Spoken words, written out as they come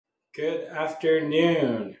Good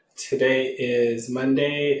afternoon. Today is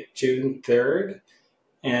Monday, June 3rd,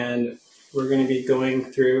 and we're going to be going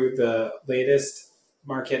through the latest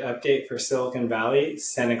market update for Silicon Valley,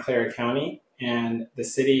 Santa Clara County, and the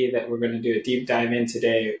city that we're going to do a deep dive in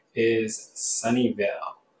today is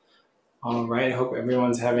Sunnyvale. All right, I hope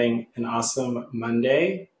everyone's having an awesome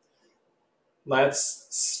Monday. Let's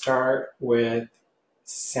start with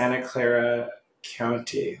Santa Clara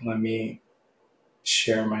County. Let me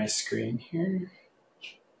share my screen here.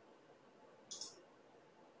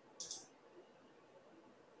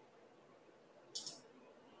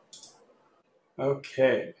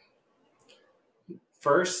 Okay.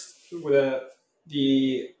 First, with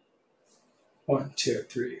the 1, 2,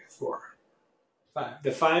 3, 4, 5.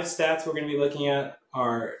 The 5 stats we're going to be looking at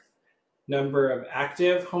are number of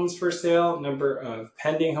active homes for sale, number of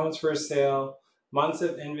pending homes for sale, months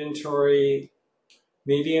of inventory,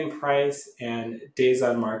 median price, and days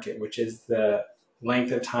on market, which is the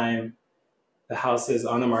length of time the house is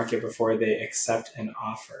on the market before they accept an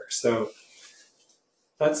offer. So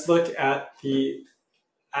let's look at the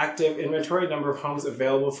active inventory, number of homes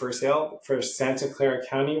available for sale for Santa Clara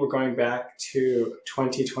County. We're going back to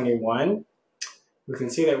 2021. We can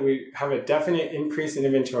see that we have a definite increase in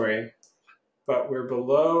inventory, but we're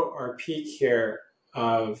below our peak here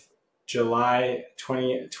of July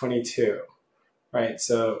 2022. Right,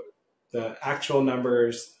 so the actual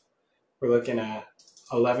numbers, we're looking at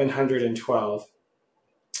 1,112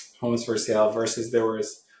 homes for sale versus there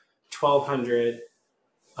was 1,200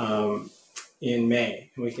 in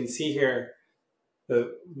May. And we can see here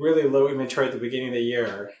the really low inventory at the beginning of the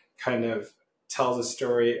year kind of tells a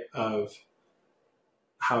story of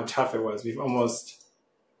how tough it was. We've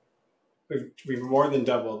more than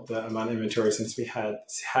doubled the amount of inventory since we had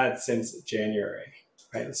since January.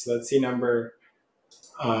 Right, so let's see number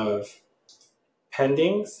of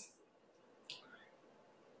pendings.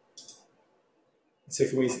 So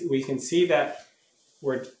we can see that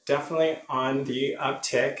we're definitely on the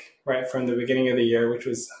uptick, right, from the beginning of the year, which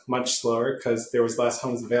was much slower because there was less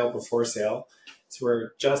homes available for sale. So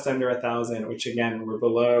we're just under 1,000, which again, we're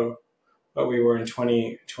below what we were in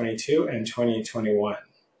 2022 and 2021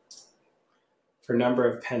 for number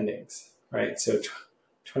of pendings, right? So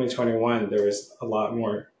 2021, there was a lot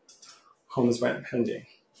more homes went pending.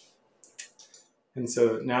 And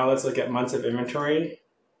so now let's look at months of inventory.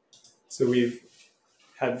 So we've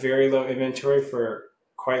had very low inventory for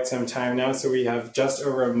quite some time now. So we have just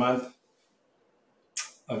over a month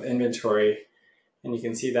of inventory. And you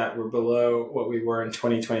can see that we're below what we were in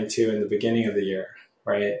 2022 in the beginning of the year,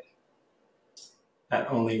 right? At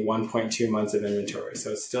only 1.2 months of inventory.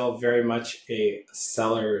 So it's still very much a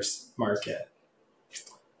seller's market.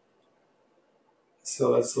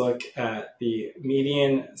 So let's look at the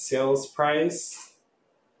median sales price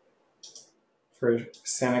for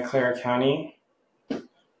Santa Clara County.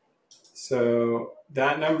 So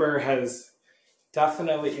that number has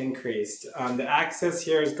definitely increased. The axis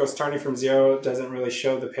here goes starting from 0, doesn't really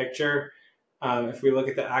show the picture. If we look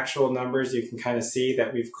at the actual numbers, you can kind of see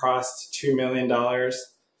that we've crossed $2 million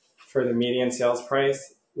for the median sales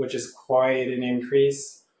price, which is quite an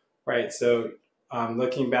increase, right? So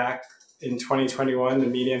looking back, in 2021, the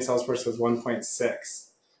median sales price was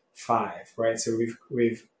 1.65, right? So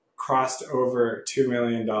we've crossed over $2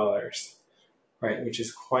 million, right? Which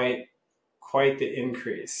is quite the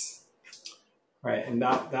increase, right? And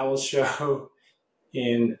that will show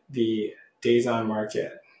in the days on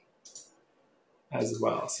market as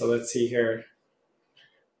well. So let's see here,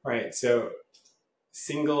 right? So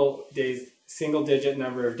single digit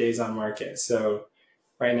number of days on market. So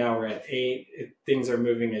right now we're at 8. Things are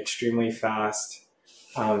moving extremely fast.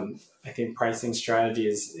 I think pricing strategy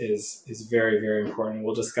is very, very important.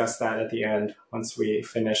 We'll discuss that at the end once we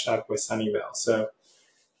finish up with Sunnyvale. So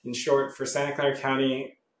in short, for Santa Clara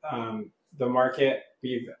County, the market,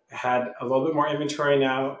 we've had a little bit more inventory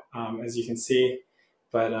now, as you can see,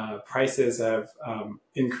 but prices have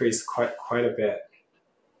increased quite a bit.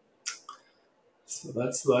 So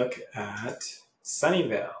let's look at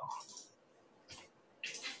Sunnyvale.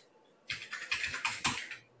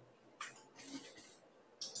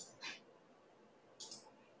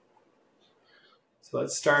 So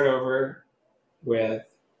let's start over with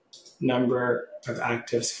number of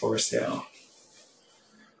actives for sale.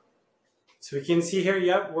 So we can see here,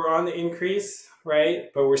 yep, we're on the increase, right?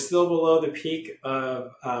 But we're still below the peak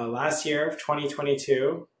of last year, of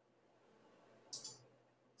 2022.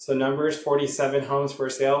 So numbers, 47 homes for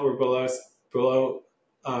sale. We're below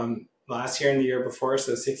last year and the year before,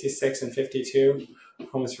 so 66 and 52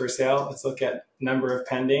 homes for sale. Let's look at number of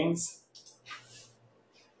pendings.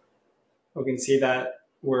 We can see that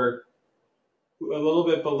we're a little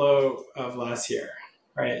bit below of last year,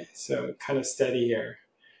 right? So kind of steady here.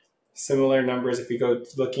 Similar numbers if we go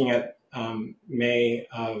looking at May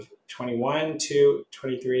of 21 to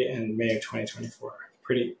 23 and May of 2024.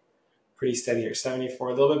 Pretty steady here, 74,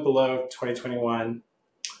 a little bit below 2021.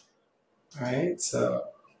 All right, so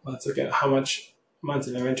let's look at how much months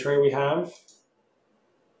of inventory we have.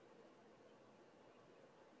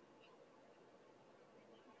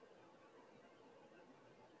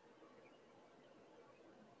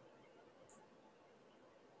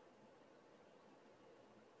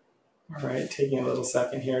 All right, taking a little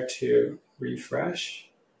second here to refresh.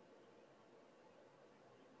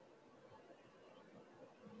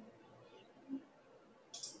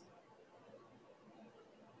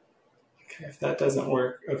 Okay, if that doesn't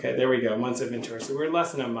work, okay, there we go, months of inventory. So we're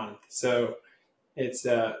less than a month. So it's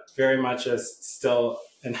very much still,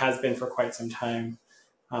 and has been for quite some time,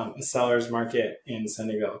 a seller's market in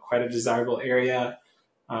Sunnyvale. Quite a desirable area,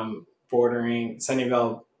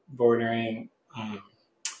 Sunnyvale bordering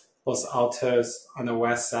Los Altos on the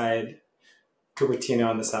west side, Cupertino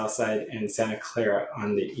on the south side, and Santa Clara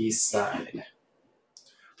on the east side.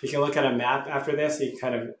 You can look at a map after this. You can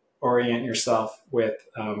kind of orient yourself with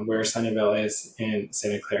where Sunnyvale is in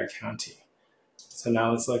Santa Clara County. So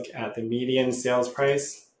now let's look at the median sales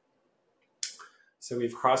price. So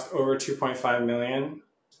we've crossed over 2.5 million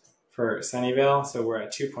for Sunnyvale. So we're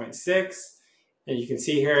at 2.6, and you can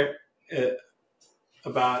see here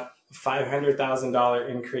about $500,000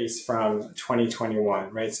 increase from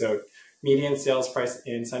 2021, right? So median sales price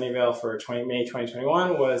in Sunnyvale for May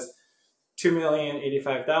 2021 was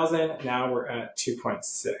 $2,085,000. Now we're at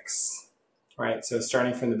 2.6, right? So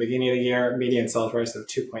starting from the beginning of the year, median sales price of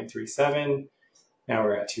 2.37. Now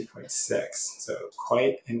we're at 2.6. So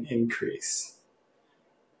quite an increase.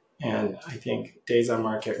 And I think days on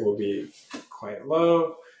market will be quite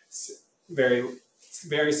low.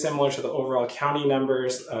 Very similar to the overall county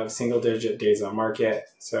numbers of single-digit days on market.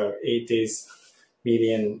 So 8 days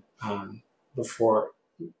median before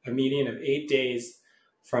a median of 8 days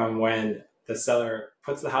from when the seller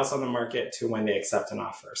puts the house on the market to when they accept an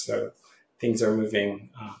offer. So things are moving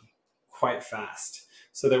quite fast.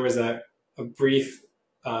 So there was a brief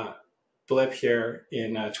blip here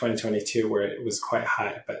in 2022 where it was quite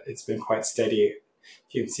high, but it's been quite steady.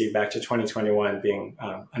 You can see back to 2021 being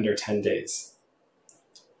under 10 days.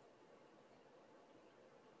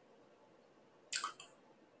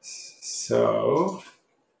 So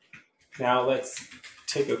now let's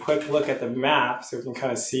take a quick look at the map so we can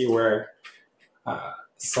kind of see where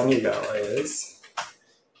Sunnyvale is,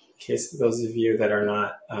 in case those of you that are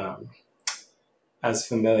not as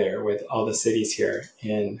familiar with all the cities here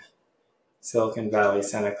in Silicon Valley,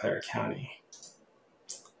 Santa Clara County.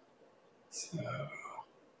 So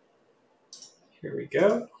here we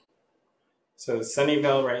go. So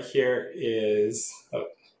Sunnyvale right here is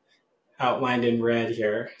outlined in red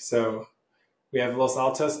here. So we have Los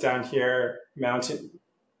Altos down here, Mountain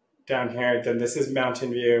down here. Then this is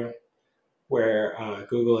Mountain View, where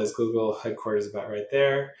Google headquarters about right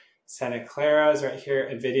there. Santa Clara is right here.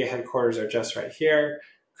 NVIDIA headquarters are just right here.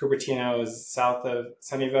 Cupertino is south of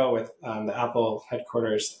Sunnyvale with the Apple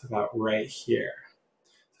headquarters about right here.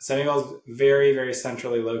 So Sunnyvale is very, very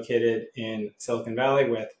centrally located in Silicon Valley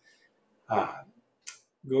with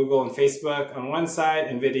Google and Facebook on one side,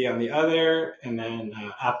 NVIDIA on the other, and then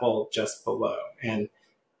Apple just below. And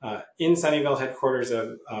in Sunnyvale, headquarters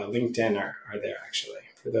of LinkedIn are there, actually,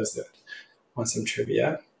 for those that want some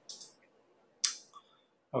trivia.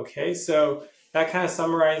 Okay, so that kind of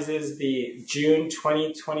summarizes the June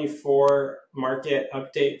 2024 market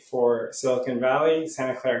update for Silicon Valley,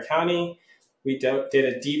 Santa Clara County. We did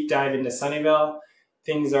a deep dive into Sunnyvale.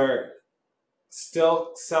 Things are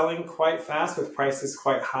still selling quite fast with prices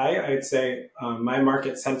quite high. I'd say my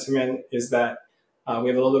market sentiment is that we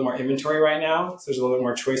have a little bit more inventory right now, so there's a little bit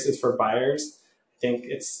more choices for buyers. I think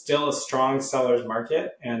it's still a strong seller's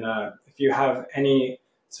market, and if you have any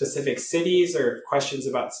specific cities or questions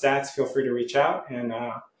about stats, feel free to reach out, and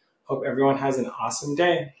hope everyone has an awesome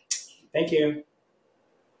day. Thank you.